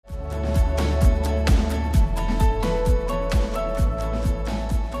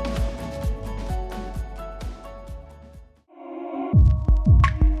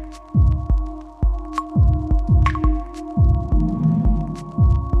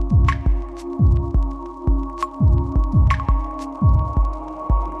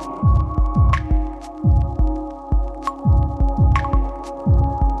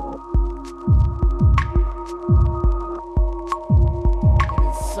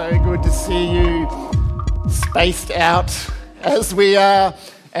So good to see you spaced out as we are.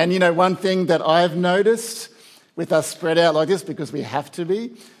 And you know, one thing that I've noticed with us spread out like this, because we have to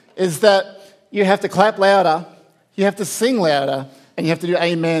be, is that you have to clap louder, you have to sing louder, and you have to do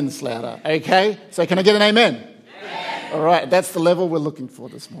amens louder, okay? So can I get an amen? Amen. All right, that's the level we're looking for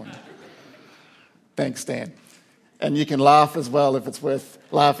this morning. Thanks, Dan. And you can laugh as well if it's worth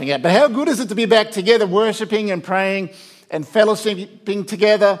laughing at. But how good is it to be back together, worshipping and praying and fellowshipping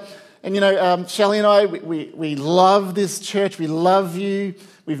together? And you know, Shelley and I, we love this church. We love you.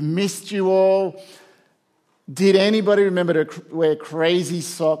 We've missed you all. Did anybody remember to wear crazy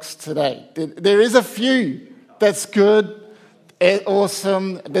socks today? There is a few. That's good.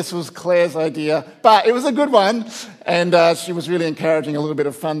 Awesome. This was Claire's idea, but it was a good one. And she was really encouraging a little bit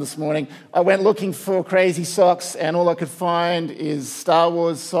of fun this morning. I went looking for crazy socks, and all I could find is Star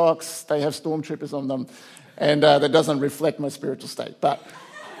Wars socks. They have stormtroopers on them, and that doesn't reflect my spiritual state. But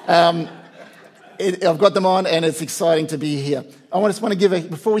I've got them on, and it's exciting to be here.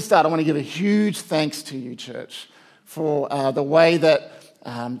 Before we start, I want to give a huge thanks to you, church, for the way that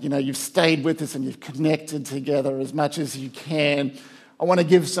you've stayed with us and you've connected together as much as you can. I want to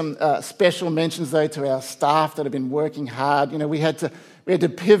give some special mentions, though, to our staff that have been working hard. You know, we had to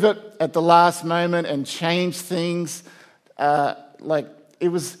pivot at the last moment and change things.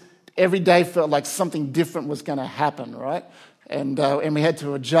 Every day felt like something different was going to happen, right? And we had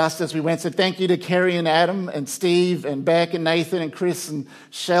to adjust as we went. So thank you to Kerry and Adam and Steve and Beck and Nathan and Chris and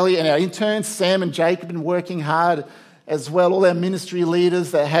Shelley and our interns, Sam and Jake, have been working hard as well. All our ministry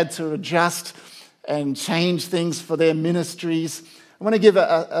leaders that had to adjust and change things for their ministries. I want to give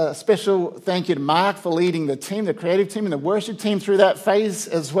a special thank you to Mark for leading the team, the creative team and the worship team through that phase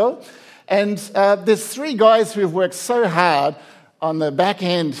as well. And there's three guys who have worked so hard on the back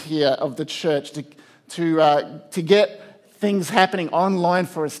end here of the church to get things happening online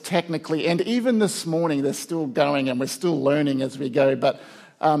for us technically. And even this morning, they're still going and we're still learning as we go. But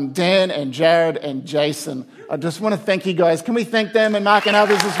Dan and Jared and Jason, I just want to thank you guys. Can we thank them and Mark and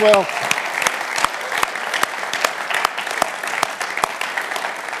others as well?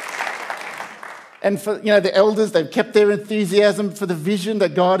 And for the elders, they've kept their enthusiasm for the vision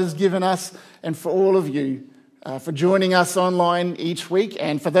that God has given us, and for all of you for joining us online each week.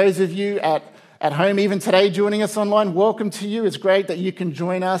 And for those of you at home, even today, joining us online, welcome to you. It's great that you can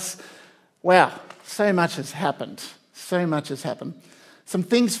join us. Wow, so much has happened. So much has happened. Some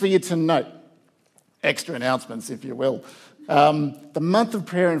things for you to note. Extra announcements, if you will. The month of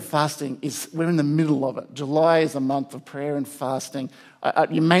prayer and fasting we're in the middle of it. July is a month of prayer and fasting.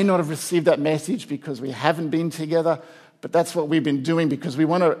 You may not have received that message because we haven't been together, but that's what we've been doing because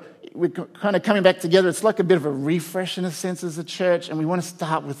we're kind of coming back together. It's like a bit of a refresh in a sense as a church, and we want to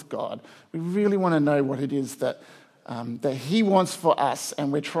start with God. We really want to know what it is that He wants for us,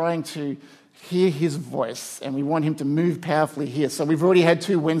 and we're trying to hear His voice, and we want Him to move powerfully here. So we've already had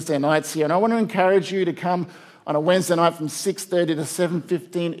 2 Wednesday nights here, and I want to encourage you to come on a Wednesday night from 6:30 to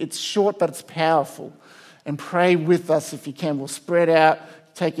 7:15. It's short, but it's powerful. And pray with us if you can. We'll spread out,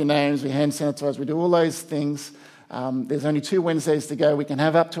 take your names, we hand sanitize, we do all those things. There's only 2 Wednesdays to go. We can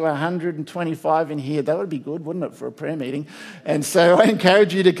have up to 125 in here. That would be good, wouldn't it, for a prayer meeting? And so I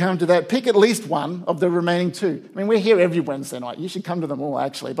encourage you to come to that. Pick at least one of the remaining 2. I mean, we're here every Wednesday night. You should come to them all,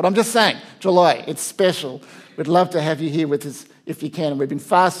 actually. But I'm just saying, July, it's special. We'd love to have you here with us if you can. We've been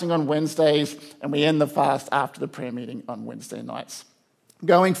fasting on Wednesdays, and we end the fast after the prayer meeting on Wednesday nights.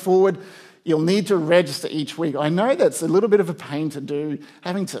 Going forward, you'll need to register each week. I know that's a little bit of a pain to do,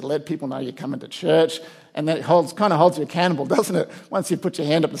 having to let people know you're coming to church, and that kind of holds you accountable, doesn't it? Once you put your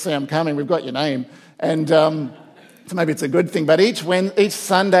hand up to say, I'm coming, we've got your name. And so maybe it's a good thing. But each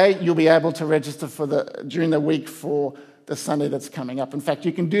Sunday, you'll be able to register during the week for the Sunday that's coming up. In fact,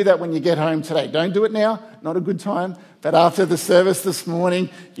 you can do that when you get home today. Don't do it now, not a good time. But after the service this morning,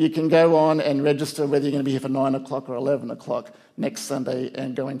 you can go on and register whether you're going to be here for 9 o'clock or 11 o'clock next Sunday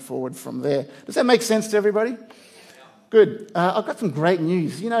and going forward from there. Does that make sense to everybody? Good. I've got some great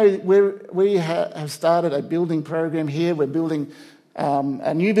news. You know, we have started a building program here. We're building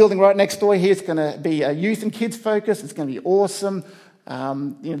a new building right next door here. It's going to be a youth and kids focus. It's going to be awesome.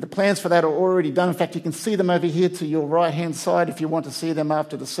 The plans for that are already done. In fact, you can see them over here to your right-hand side if you want to see them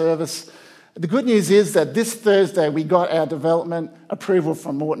after the service. The good news is that this Thursday we got our development approval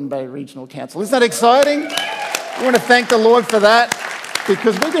from Moreton Bay Regional Council. Isn't that exciting? I want to thank the Lord for that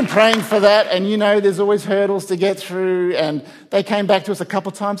because we've been praying for that, and there's always hurdles to get through, and they came back to us a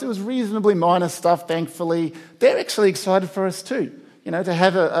couple of times. It was reasonably minor stuff, thankfully. They're actually excited for us too. To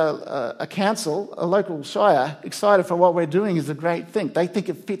have a council, a local shire, excited for what we're doing is a great thing. They think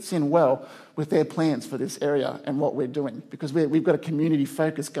it fits in well with with their plans for this area and what we're doing, because we've got a community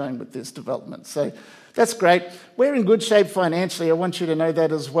focus going with this development. So that's great. We're in good shape financially. I want you to know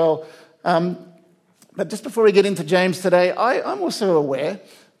that as well. But just before we get into James today, I'm also aware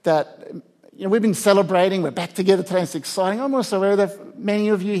that we've been celebrating. We're back together today. It's exciting. I'm also aware that many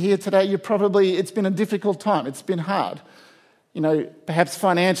of you here today, it's been a difficult time. It's been hard. Perhaps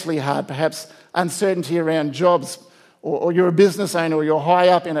financially hard, perhaps uncertainty around jobs, or you're a business owner, or you're high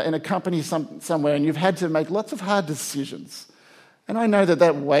up in a company somewhere, and you've had to make lots of hard decisions. And I know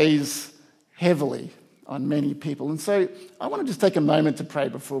that weighs heavily on many people. And so I want to just take a moment to pray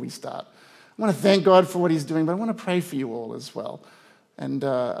before we start. I want to thank God for what he's doing, but I want to pray for you all as well. And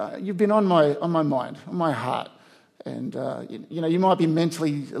you've been on my mind, on my heart. And, you might be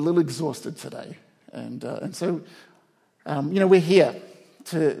mentally a little exhausted today. And so, we're here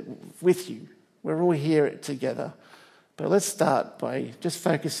with you. We're all here together. But let's start by just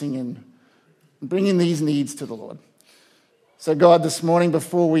focusing in bringing these needs to the Lord. So, God, this morning,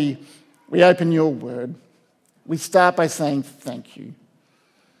 before we open your word, we start by saying thank you.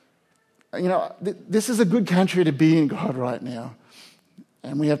 This is a good country to be in, God, right now.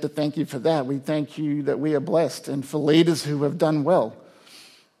 And we have to thank you for that. We thank you that we are blessed, and for leaders who have done well.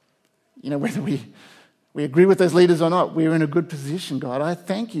 Whether we agree with those leaders or not, we're in a good position, God. I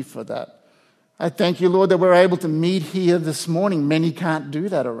thank you for that. I thank you, Lord, that we're able to meet here this morning. Many can't do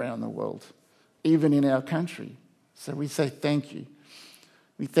that around the world, even in our country. So we say thank you.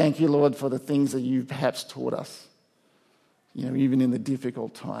 We thank you, Lord, for the things that you've perhaps taught us, even in the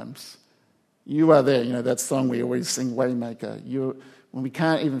difficult times. You are there. That song we always sing, Waymaker. When we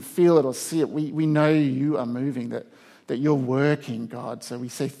can't even feel it or see it, we know you are moving, that you're working, God. So we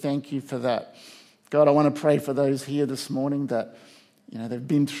say thank you for that. God, I want to pray for those here this morning that, they've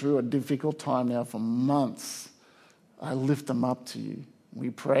been through a difficult time now for months. I lift them up to you. We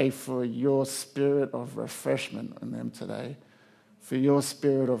pray for your spirit of refreshment in them today, for your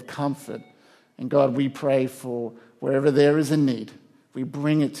spirit of comfort. And God, we pray for wherever there is a need, we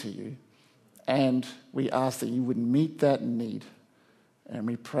bring it to you. And we ask that you would meet that need. And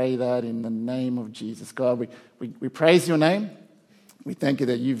we pray that in the name of Jesus. God, we praise your name. We thank you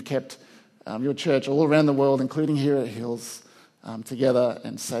that you've kept your church all around the world, including here at Hills, together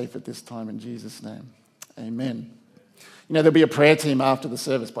and safe at this time in Jesus' name. Amen. There'll be a prayer team after the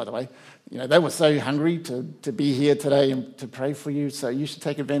service, by the way. They were so hungry to be here today and to pray for you, so you should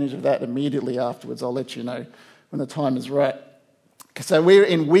take advantage of that immediately afterwards. I'll let you know when the time is right. So we're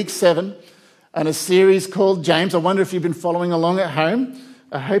in week 7 on a series called James. I wonder if you've been following along at home.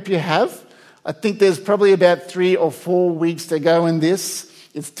 I hope you have. I think there's probably about 3 or 4 weeks to go in this.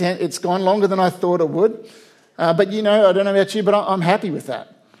 It's gone longer than I thought it would. But I don't know about you, but I'm happy with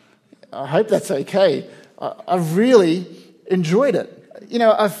that. I hope that's okay. I've really enjoyed it.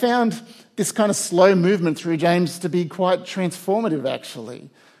 I've found this kind of slow movement through James to be quite transformative, actually.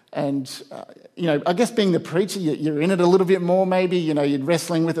 And, I guess being the preacher, you're in it a little bit more maybe. You're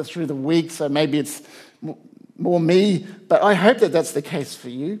wrestling with it through the week, so maybe it's more me. But I hope that that's the case for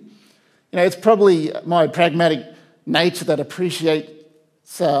you. It's probably my pragmatic nature that appreciates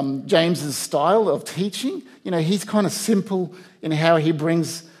James's style of teaching. He's kind of simple in how he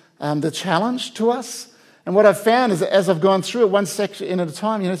brings the challenge to us. And what I've found is that as I've gone through it one section at a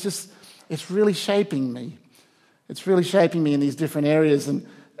time, it's really shaping me. It's really shaping me in these different areas. And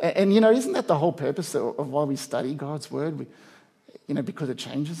isn't that the whole purpose of why we study God's word? Because it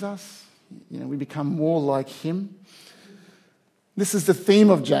changes us. We become more like him. This is the theme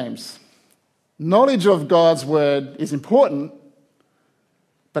of James. Knowledge of God's word is important,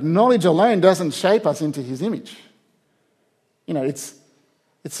 but knowledge alone doesn't shape us into his image.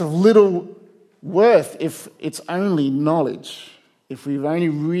 It's of little worth if it's only knowledge. If we're only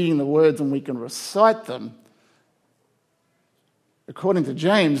reading the words and we can recite them. According to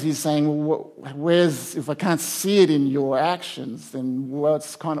James, he's saying, well, if I can't see it in your actions, then what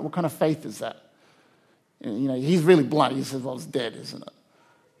kind of faith is that? He's really blunt. He says, well, it's dead, isn't it?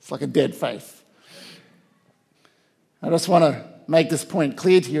 It's like a dead faith. I just want to make this point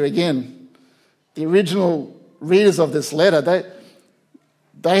clear to you again. The original readers of this letter,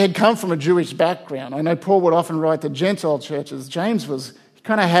 they had come from a Jewish background. I know Paul would often write to Gentile churches. James he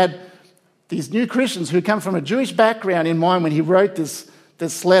kind of had these new Christians who come from a Jewish background in mind when he wrote this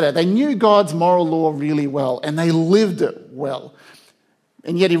letter. They knew God's moral law really well, and they lived it well.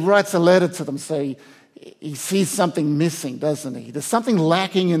 And yet he writes a letter to them, so he sees something missing, doesn't he? There's something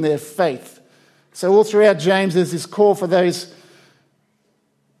lacking in their faith. So all throughout James, there's this call for those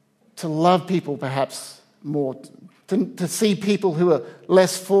to love people perhaps more, to see people who are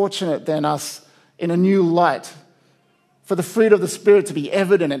less fortunate than us in a new light, for the fruit of the Spirit to be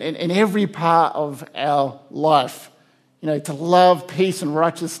evident in every part of our life. To love, peace, and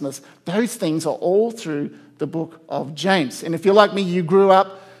righteousness. Those things are all through the book of James. And if you're like me, you grew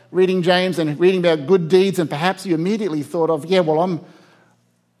up reading James and reading about good deeds, and perhaps you immediately thought of,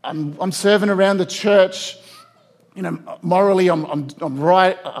 I'm serving around the church. Morally, I'm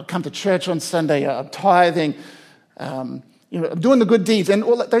right. I come to church on Sunday. I'm tithing. I'm doing the good deeds, and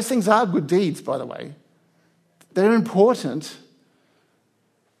all those things are good deeds, by the way. They're important.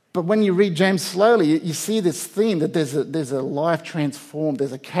 But when you read James slowly, you see this theme that there's a life transformed.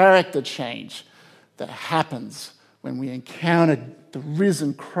 There's a character change that happens when we encounter the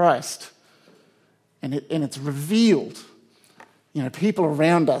risen Christ, and it's revealed. People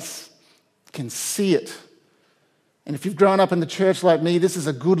around us can see it. And if you've grown up in the church like me, this is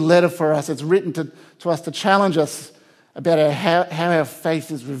a good letter for us. It's written to us to challenge us about how our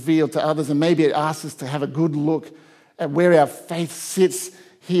faith is revealed to others, and maybe it asks us to have a good look at where our faith sits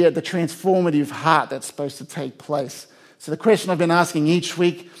here, the transformative heart that's supposed to take place. So the question I've been asking each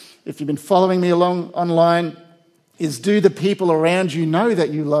week, if you've been following me along online, is do the people around you know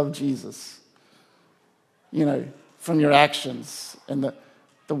that you love Jesus? From your actions and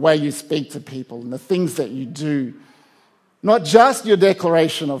the way you speak to people and the things that you do. Not just your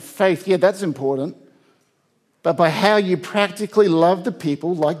declaration of faith, that's important, but by how you practically love the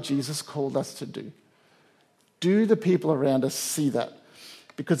people like Jesus called us to do. Do the people around us see that?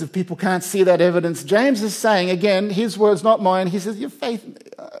 Because if people can't see that evidence, James is saying, again, his words, not mine, he says, your faith,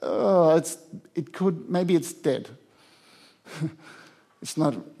 maybe it's dead. It's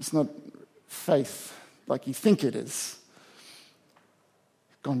not faith like you think it is.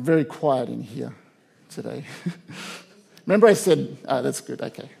 Gone very quiet in here today. Remember I said, that's good,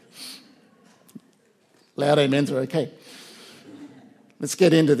 okay. Loud amens are okay. Let's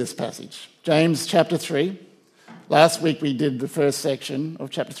get into this passage. James chapter 3. Last week we did the first section of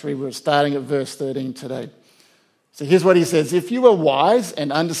chapter 3. We're starting at verse 13 today. So here's what he says. If you are wise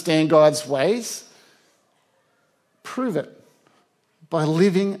and understand God's ways, prove it by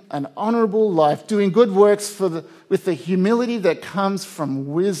living an honourable life, doing good works with the humility that comes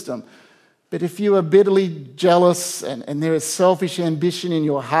from wisdom. But if you are bitterly jealous and there is selfish ambition in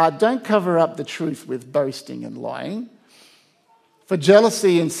your heart, don't cover up the truth with boasting and lying. For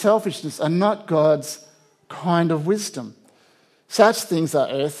jealousy and selfishness are not God's kind of wisdom. Such things are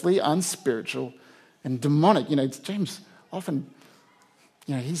earthly, unspiritual, and demonic. James often,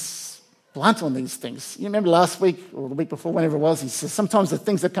 he's blunt on these things. You remember last week or the week before, whenever it was, he says sometimes the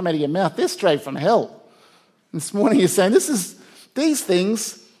things that come out of your mouth, they're straight from hell. And this morning he's saying these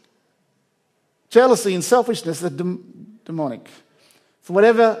things, jealousy and selfishness, are demonic. For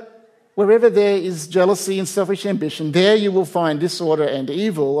wherever there is jealousy and selfish ambition, there you will find disorder and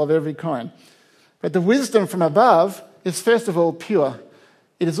evil of every kind. But the wisdom from above is first of all pure.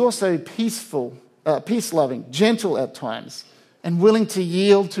 It is also peaceful, peace-loving, gentle at times, and willing to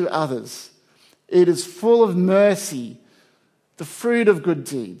yield to others. It is full of mercy, the fruit of good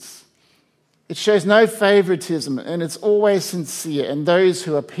deeds. It shows no favoritism, and it's always sincere. And those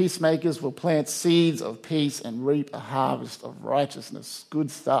who are peacemakers will plant seeds of peace and reap a harvest of righteousness. Good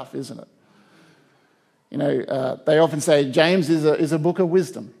stuff, isn't it? They often say James is a book of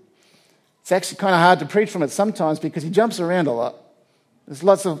wisdom. It's actually kind of hard to preach from it sometimes because he jumps around a lot. It's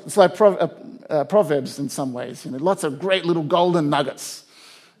like Proverbs in some ways. Lots of great little golden nuggets.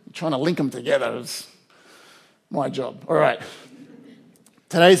 Trying to link them together is my job. All right.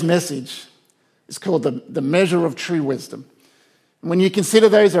 Today's message is called the measure of true wisdom. And when you consider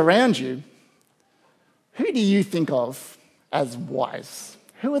those around you, who do you think of as wise?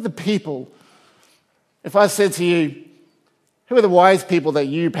 Who are the people? If I said to you, who are the wise people that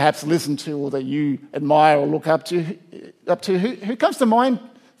you perhaps listen to or that you admire or look up to? Who comes to mind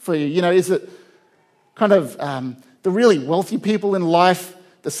for you? Is it kind of the really wealthy people in life,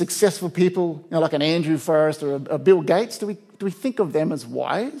 the successful people, like an Andrew Forrest or a Bill Gates? Do we think of them as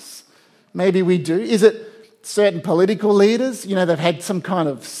wise? Maybe we do. Is it certain political leaders? They've had some kind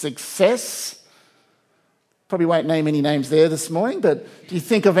of success. Probably won't name any names there this morning, but do you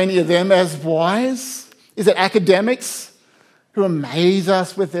think of any of them as wise? Is it academics who amaze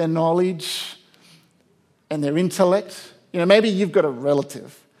us with their knowledge and their intellect? Maybe you've got a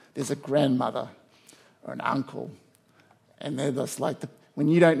relative. There's a grandmother or an uncle, and they're just like when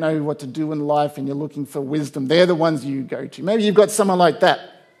you don't know what to do in life and you're looking for wisdom, they're the ones you go to. Maybe you've got someone like that.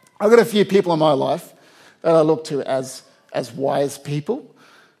 I've got a few people in my life that I look to as wise people,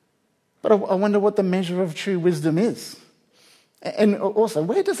 but I wonder what the measure of true wisdom is. And also,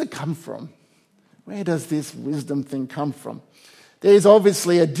 where does it come from? Where does this wisdom thing come from? There's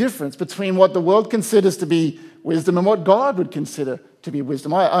obviously a difference between what the world considers to be wisdom and what God would consider to be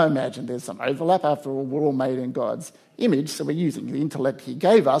wisdom. I imagine there's some overlap. After all, we're all made in God's image, so we're using the intellect he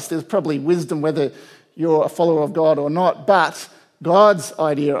gave us. There's probably wisdom whether you're a follower of God or not, but God's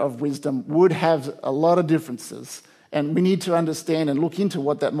idea of wisdom would have a lot of differences, and we need to understand and look into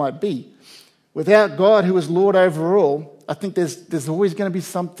what that might be. Without God, who is Lord over all, I think there's always going to be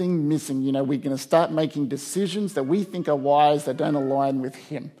something missing. We're going to start making decisions that we think are wise that don't align with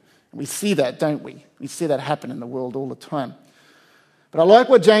him. And we see that, don't we? We see that happen in the world all the time. But I like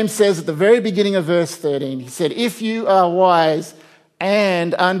what James says at the very beginning of verse 13. He said, if you are wise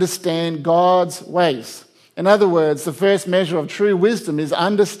and understand God's ways. In other words, the first measure of true wisdom is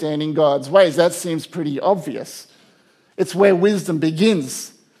understanding God's ways. That seems pretty obvious. It's where wisdom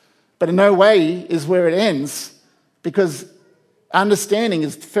begins, but in no way is where it ends, because understanding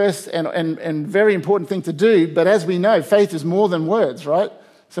is the first and very important thing to do. But as we know, faith is more than words, right?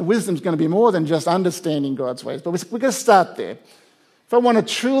 So wisdom's going to be more than just understanding God's ways. But we're going to start there. If I want to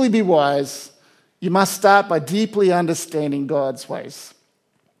truly be wise, you must start by deeply understanding God's ways.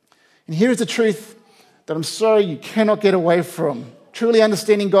 And here is the truth that I'm sorry you cannot get away from. Truly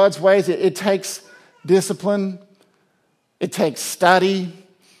understanding God's ways, it takes discipline, it takes study,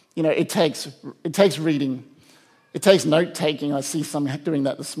 it takes reading, it takes note-taking. I see some doing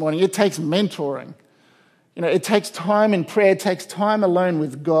that this morning. It takes mentoring. It takes time in prayer, it takes time alone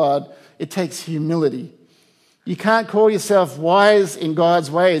with God, it takes humility. You can't call yourself wise in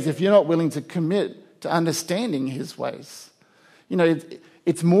God's ways if you're not willing to commit to understanding his ways.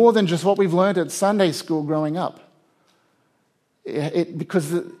 It's more than just what we've learned at Sunday school growing up.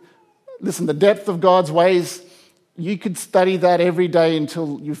 Because the depth of God's ways, you could study that every day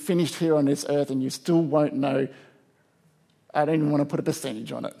until you're finished here on this earth and you still won't know. I don't even want to put a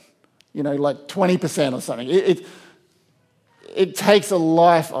percentage on it. Like 20% or something. It takes a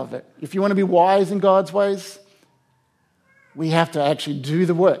life of it. If you want to be wise in God's ways, we have to actually do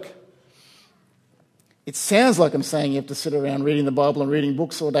the work. It sounds like I'm saying you have to sit around reading the Bible and reading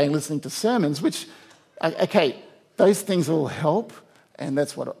books all day and listening to sermons, which, okay, those things all help, and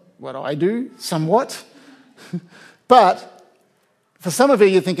that's what I do, somewhat. But for some of you,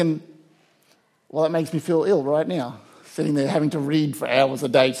 you're thinking, well, it makes me feel ill right now, sitting there having to read for hours a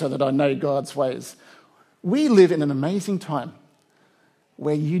day so that I know God's ways. We live in an amazing time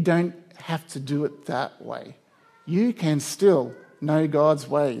where you don't have to do it that way. You can still know God's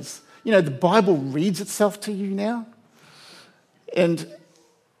ways. The Bible reads itself to you now, and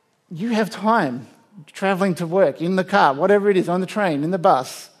you have time traveling to work, in the car, whatever it is, on the train, in the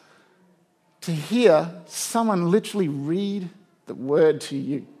bus, to hear someone literally read the word to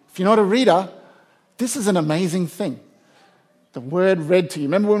you. If you're not a reader, this is an amazing thing. The word read to you.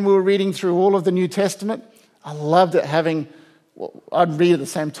 Remember when we were reading through all of the New Testament? I loved it I'd read at the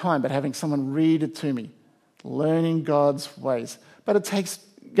same time, but having someone read it to me, learning God's ways. But it takes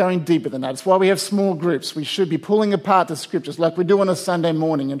going deeper than that. It's why we have small groups. We should be pulling apart the scriptures like we do on a Sunday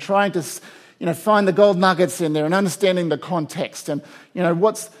morning and trying to, find the gold nuggets in there and understanding the context and,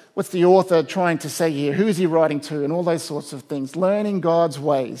 what's the author trying to say here? Who is he writing to? And all those sorts of things. Learning God's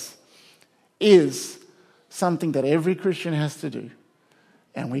ways is something that every Christian has to do.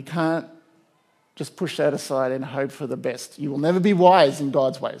 And we can't just push that aside and hope for the best. You will never be wise in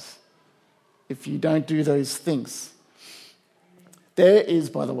God's ways if you don't do those things. There is,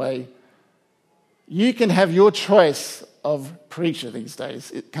 by the way, you can have your choice of preacher these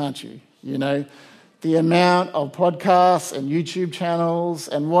days, can't you? The amount of podcasts and YouTube channels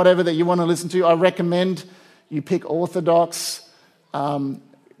and whatever that you want to listen to, I recommend you pick orthodox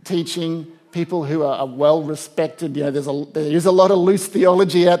teaching, people who are well respected. There is a lot of loose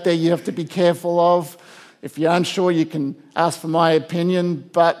theology out there you have to be careful of. If you're unsure, you can ask for my opinion,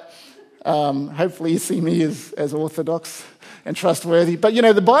 but hopefully you see me as orthodox and trustworthy. But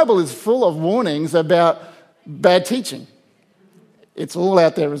the Bible is full of warnings about bad teaching. It's all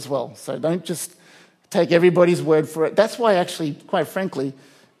out there as well. So don't just take everybody's word for it. That's why, actually, quite frankly,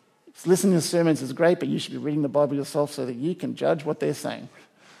 listening to sermons is great, but you should be reading the Bible yourself so that you can judge what they're saying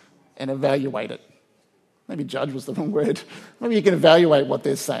and evaluate it. Maybe judge was the wrong word. Maybe you can evaluate what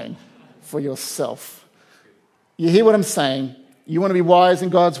they're saying for yourself. You hear what I'm saying? You want to be wise in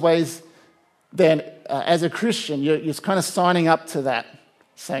God's ways? Then as a Christian, you're kind of signing up to that,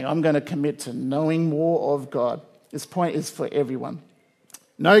 saying, I'm going to commit to knowing more of God. This point is for everyone.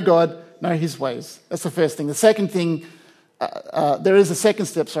 Know God, know his ways. That's the first thing. The second thing, there is a second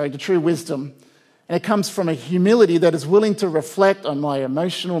step, to true wisdom. And it comes from a humility that is willing to reflect on my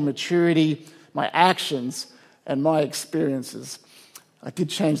emotional maturity, my actions, and my experiences. I did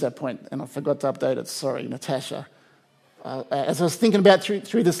change that point, and I forgot to update it. Sorry, Natasha. as I was thinking about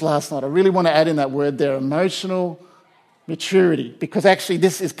through this last night, I really want to add in that word there, emotional maturity, because actually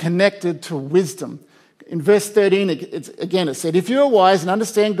this is connected to wisdom. In verse 13, it said, if you are wise and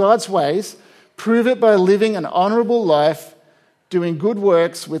understand God's ways, prove it by living an honourable life, doing good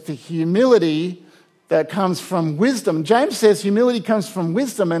works with the humility that comes from wisdom. James says humility comes from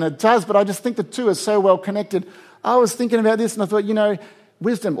wisdom, and it does, but I just think the two are so well connected. I was thinking about this and I thought,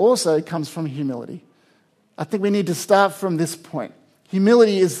 wisdom also comes from humility. I think we need to start from this point.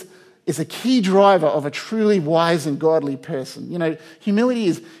 Humility is a key driver of a truly wise and godly person.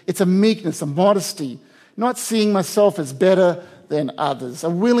 Humility it's a meekness, a modesty, not seeing myself as better than others, a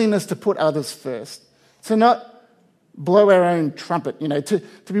willingness to put others first, to not blow our own trumpet, to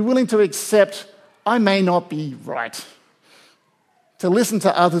be willing to accept I may not be right, to listen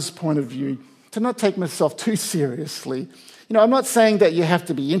to others' point of view, to not take myself too seriously. I'm not saying that you have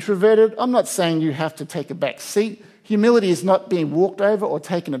to be introverted. I'm not saying you have to take a back seat. Humility is not being walked over or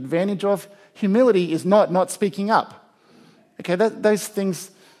taken advantage of. Humility is not speaking up. Okay, those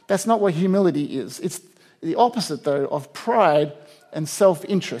things, that's not what humility is. It's the opposite, though, of pride and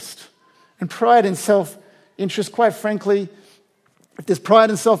self-interest. And pride and self-interest, quite frankly, if there's pride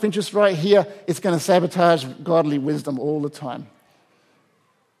and self-interest right here, it's going to sabotage godly wisdom all the time.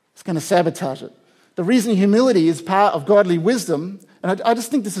 It's going to sabotage it. The reason humility is part of godly wisdom, and I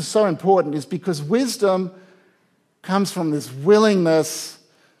just think this is so important, is because wisdom comes from this willingness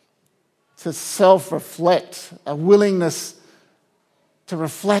to self-reflect, a willingness to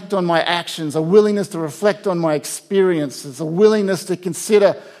reflect on my actions, a willingness to reflect on my experiences, a willingness to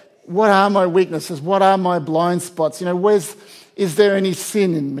consider what are my weaknesses, what are my blind spots, is there any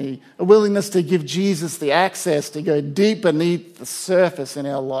sin in me? A willingness to give Jesus the access to go deep beneath the surface in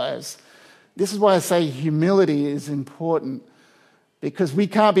our lives. This is why I say humility is important, because we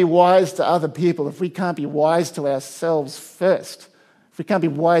can't be wise to other people if we can't be wise to ourselves first. If we can't be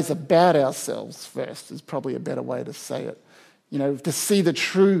wise about ourselves first is probably a better way to say it. To see the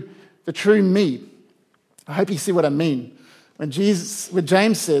true me. I hope you see what I mean. When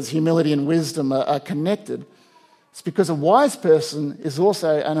James says humility and wisdom are connected, it's because a wise person is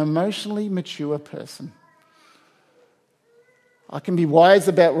also an emotionally mature person. I can be wise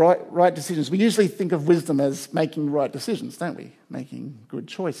about right decisions. We usually think of wisdom as making right decisions, don't we? Making good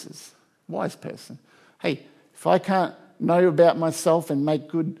choices. Wise person. Hey, if I can't know about myself and make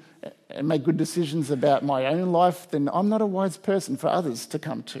good decisions about my own life, then I'm not a wise person for others to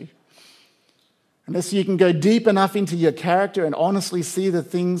come to. Unless you can go deep enough into your character and honestly see the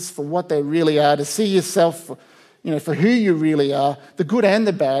things for what they really are, to see yourself for who you really are, the good and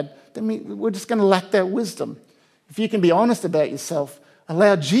the bad, then we're just going to lack that wisdom. If you can be honest about yourself,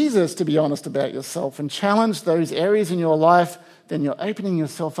 allow Jesus to be honest about yourself and challenge those areas in your life, then you're opening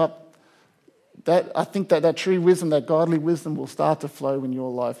yourself up. I think that true wisdom, that godly wisdom will start to flow in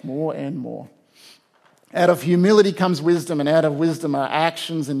your life more and more. Out of humility comes wisdom, and out of wisdom are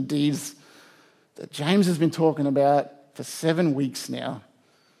actions and deeds that James has been talking about for 7 weeks now.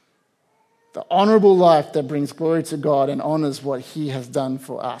 The honourable life that brings glory to God and honours what he has done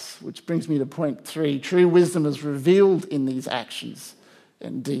for us. Which brings me to point 3. True wisdom is revealed in these actions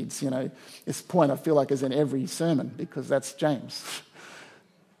and deeds. This point I feel like is in every sermon because that's James.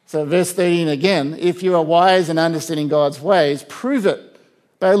 So verse 13 again, if you are wise and understanding God's ways, prove it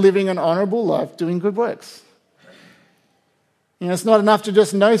by living an honourable life, doing good works. It's not enough to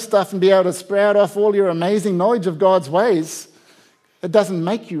just know stuff and be able to sprout off all your amazing knowledge of God's ways. It doesn't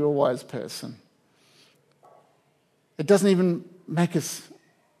make you a wise person. It doesn't even make us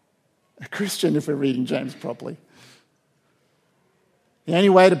a Christian if we're reading James properly. The only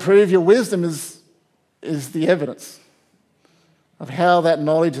way to prove your wisdom is the evidence of how that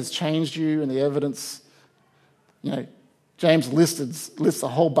knowledge has changed you, and the evidence. James lists a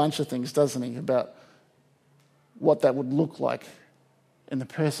whole bunch of things, doesn't he, about what that would look like in the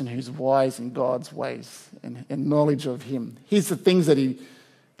person who's wise in God's ways and knowledge of him. Here's the things that he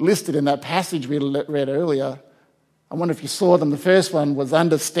listed in that passage we read earlier. I wonder if you saw them. The first one was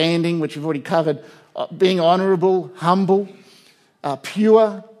understanding, which we've already covered, being honourable, humble,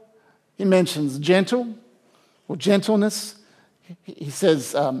 pure. He mentions gentle or gentleness. He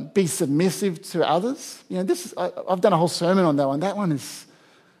says be submissive to others. I've done a whole sermon on that one. That one is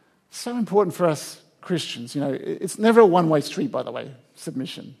so important for us Christians. It's never a one-way street, by the way,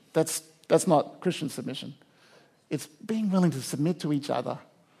 submission. That's not Christian submission. It's being willing to submit to each other,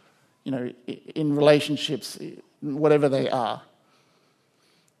 in relationships, whatever they are.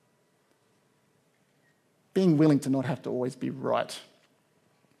 Being willing to not have to always be right.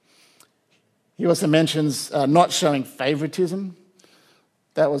 He also mentions not showing favoritism.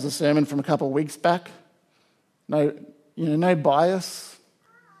 That was a sermon from a couple of weeks back. No no bias,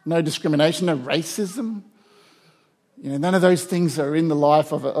 no discrimination, no racism. None of those things are in the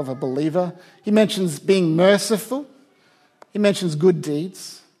life of a believer. He mentions being merciful. He mentions good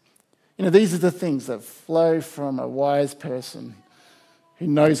deeds. These are the things that flow from a wise person who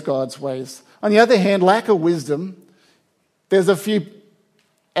knows God's ways. On the other hand, lack of wisdom, there's a few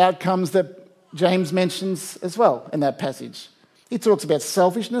outcomes that James mentions as well in that passage. He talks about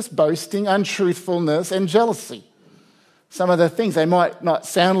selfishness, boasting, untruthfulness, and jealousy. Some of the things, they might not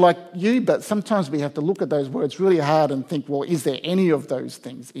sound like you, but sometimes we have to look at those words really hard and think, well, is there any of those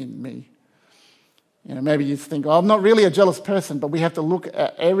things in me? Maybe you think, I'm not really a jealous person, but we have to look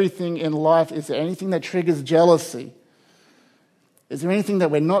at everything in life. Is there anything that triggers jealousy? Is there anything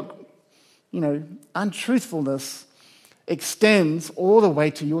that we're not, untruthfulness extends all the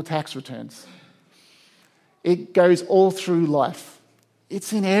way to your tax returns. It goes all through life.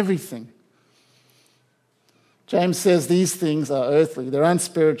 It's in everything. James says these things are earthly, they're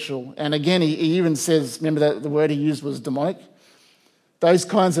unspiritual. And again, he even says, remember that the word he used was demonic? Those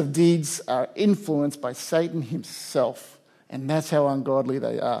kinds of deeds are influenced by Satan himself. And that's how ungodly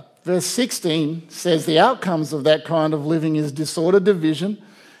they are. Verse 16 says the outcomes of that kind of living is disorder, division.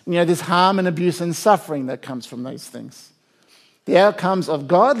 There's harm and abuse and suffering that comes from those things. The outcomes of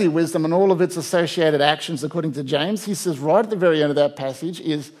godly wisdom and all of its associated actions, according to James, he says right at the very end of that passage,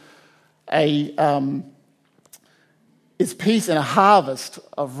 is peace and a harvest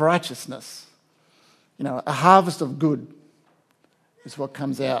of righteousness. A harvest of good is what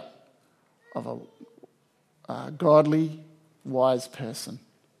comes out of a godly, wise person.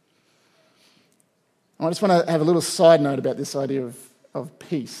 I just want to have a little side note about this idea of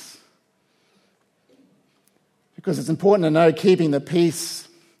peace. Because it's important to know keeping the peace,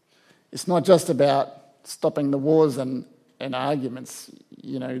 it's not just about stopping the wars and arguments.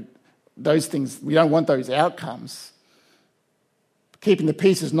 Those things, we don't want those outcomes. Keeping the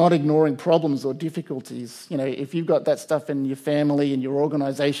peace is not ignoring problems or difficulties. If you've got that stuff in your family, in your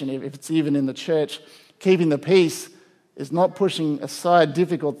organisation, if it's even in the church, keeping the peace is not pushing aside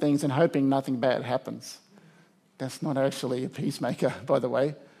difficult things and hoping nothing bad happens. That's not actually a peacemaker, by the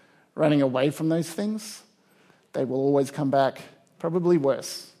way. Running away from those things, they will always come back probably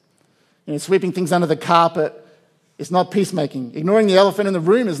worse. Sweeping things under the carpet is not peacemaking. Ignoring the elephant in the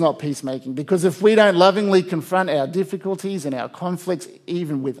room is not peacemaking, because if we don't lovingly confront our difficulties and our conflicts,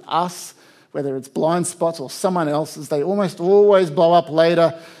 even with us, whether it's blind spots or someone else's, they almost always blow up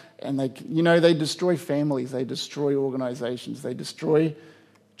later, and they destroy families, they destroy organisations, they destroy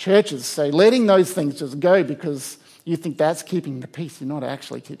churches. So letting those things just go because you think that's keeping the peace, you're not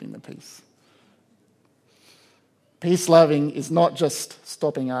actually keeping the peace. Peace loving is not just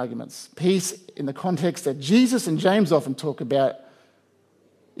stopping arguments. Peace, in the context that Jesus and James often talk about,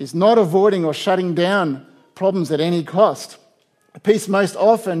 is not avoiding or shutting down problems at any cost. Peace most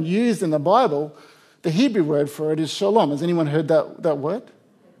often used in the Bible, the Hebrew word for it is shalom. Has anyone heard that word?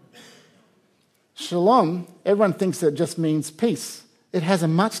 Shalom, everyone thinks it just means peace. It has a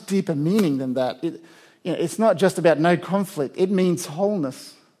much deeper meaning than that. It's not just about no conflict. It means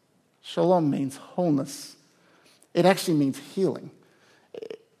wholeness. Shalom means wholeness. It actually means healing.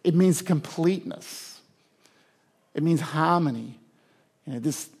 It means completeness. It means harmony.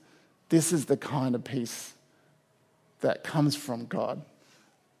 This is the kind of peace that comes from God,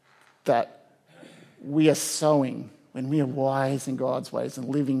 that we are sowing when we are wise in God's ways and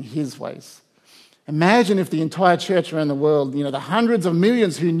living his ways. Imagine if the entire church around the world, the hundreds of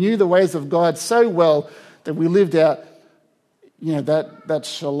millions who knew the ways of God so well that we lived out, that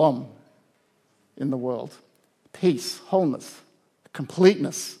shalom in the world. Peace, wholeness,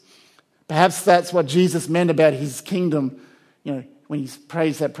 completeness. Perhaps that's what Jesus meant about his kingdom, when he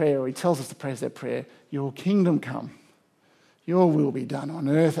prays that prayer, or he tells us to pray that prayer, your kingdom come, your will be done on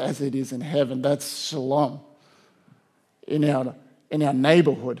earth as it is in heaven. That's shalom in our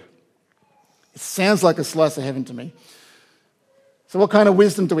neighborhood. It sounds like a slice of heaven to me. So what kind of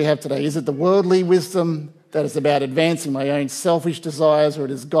wisdom do we have today? Is it the worldly wisdom that is about advancing my own selfish desires, or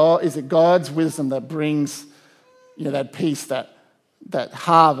is it God's wisdom that brings that peace, that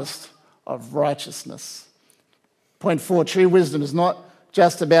harvest of righteousness? Point 4, true wisdom is not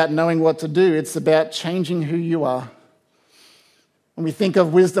just about knowing what to do, it's about changing who you are. When we think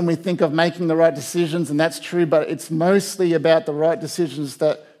of wisdom, we think of making the right decisions, and that's true, but it's mostly about the right decisions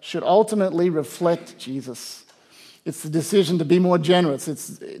that should ultimately reflect Jesus. It's the decision to be more generous.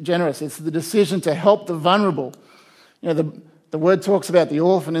 It's the decision to help the vulnerable. The word talks about the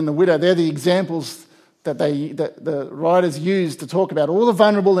orphan and the widow. They're the examples that the writers use to talk about all the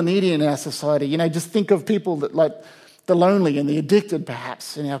vulnerable and needy in our society. Just think of people that like the lonely and the addicted,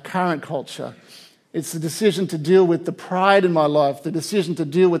 perhaps, in our current culture. It's the decision to deal with the pride in my life, the decision to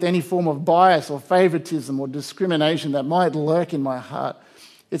deal with any form of bias or favoritism or discrimination that might lurk in my heart.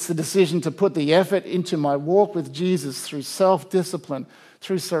 It's the decision to put the effort into my walk with Jesus through self-discipline,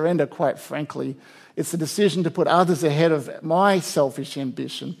 through surrender, quite frankly. It's the decision to put others ahead of my selfish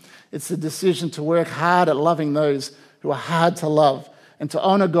ambition. It's the decision to work hard at loving those who are hard to love and to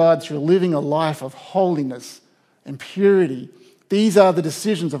honor God through living a life of holiness and purity. These are the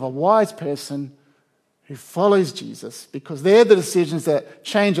decisions of a wise person who follows Jesus, because they're the decisions that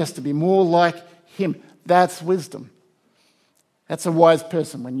change us to be more like him. That's wisdom. That's a wise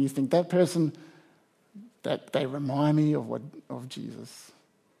person. When you think that person, that they remind me of Jesus.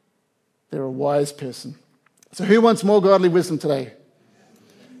 They're a wise person. So who wants more godly wisdom today?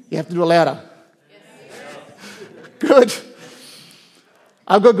 You have to do it louder. Good.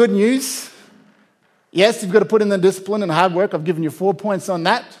 I've got good news. Yes, you've got to put in the discipline and hard work. I've given you 4 points on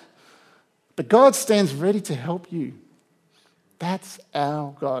that. But God stands ready to help you. That's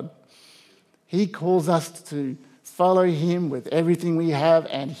our God. He calls us to follow him with everything we have,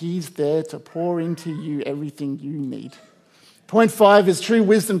 and he's there to pour into you everything you need. Point 5 is true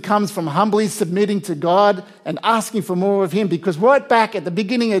wisdom comes from humbly submitting to God and asking for more of him, because right back at the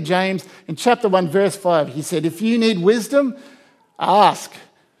beginning of James, in chapter 1, verse 5, he said, if you need wisdom, ask.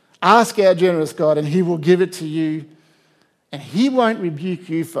 Ask our generous God, and he will give it to you, and he won't rebuke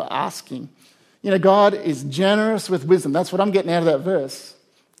you for asking. You know, God is generous with wisdom. That's what I'm getting out of that verse.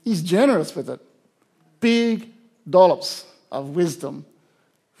 He's generous with it. Big dollops of wisdom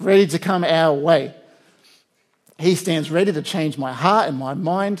ready to come our way. He stands ready to change my heart and my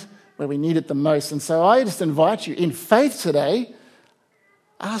mind where we need it the most. And so I just invite you, in faith today,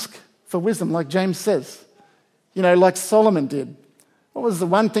 ask for wisdom like James says. You know, like Solomon did. What was the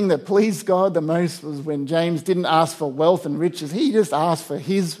one thing that pleased God the most was when James didn't ask for wealth and riches. He just asked for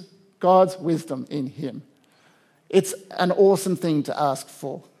God's wisdom in him. It's an awesome thing to ask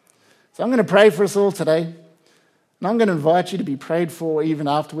for. So I'm going to pray for us all today. And I'm going to invite you to be prayed for even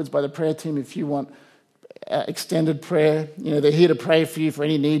afterwards by the prayer team if you want extended prayer. You know, they're here to pray for you for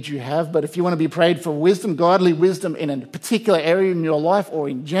any needs you have. But if you want to be prayed for wisdom, godly wisdom in a particular area in your life or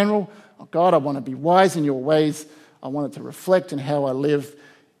in general, oh God, I want to be wise in your ways. I want it to reflect in how I live.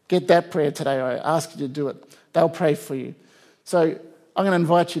 Get that prayer today. I ask you to do it. They'll pray for you. So I'm going to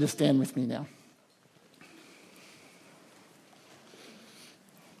invite you to stand with me now.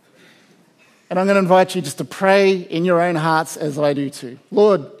 And I'm going to invite you just to pray in your own hearts as I do too.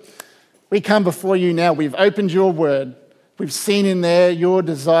 Lord, we come before you now. We've opened your word. We've seen in there your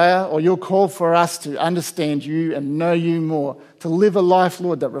desire or your call for us to understand you and know you more, to live a life,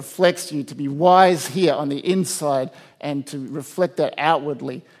 Lord, that reflects you, to be wise here on the inside and to reflect that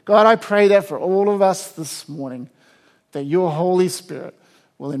outwardly. God, I pray that for all of us this morning, that your Holy Spirit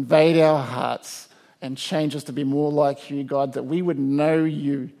will invade our hearts and change us to be more like you, God, that we would know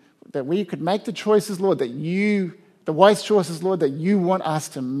you, that we could make the choices, Lord, the wise choices, Lord, that you want us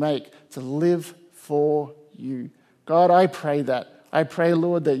to make, to live for you. God, I pray that. I pray,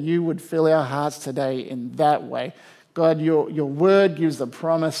 Lord, that you would fill our hearts today in that way. God, your word gives the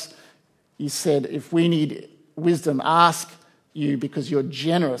promise. You said, if we need wisdom, ask you because you're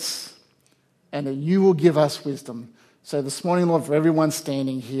generous and that you will give us wisdom. So this morning, Lord, for everyone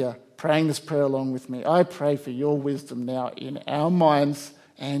standing here, praying this prayer along with me, I pray for your wisdom now in our minds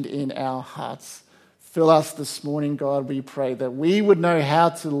and in our hearts. Fill us this morning, God, we pray, that we would know how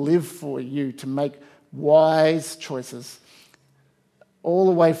to live for you, to make wise choices, all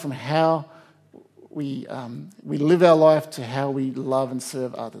the way from how we live our life to how we love and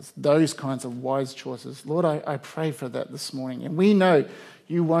serve others. Those kinds of wise choices. Lord, I pray for that this morning. And we know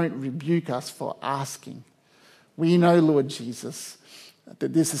you won't rebuke us for asking. We know, Lord Jesus,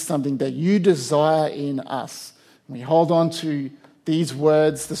 that this is something that you desire in us. We hold on to these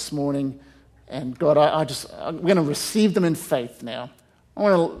words this morning. And God, we're going to receive them in faith now. I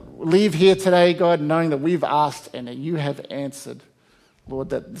want to leave here today, God, knowing that we've asked and that you have answered. Lord,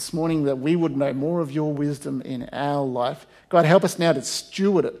 that this morning that we would know more of your wisdom in our life. God, help us now to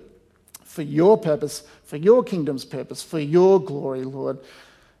steward it for your purpose, for your kingdom's purpose, for your glory, Lord,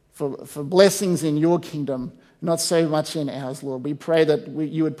 for blessings in your kingdom, not so much in ours, Lord. We pray that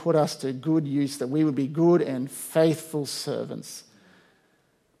you would put us to good use, that we would be good and faithful servants.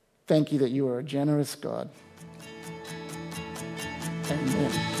 Thank you that you are a generous God.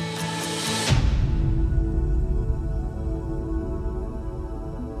 Amen.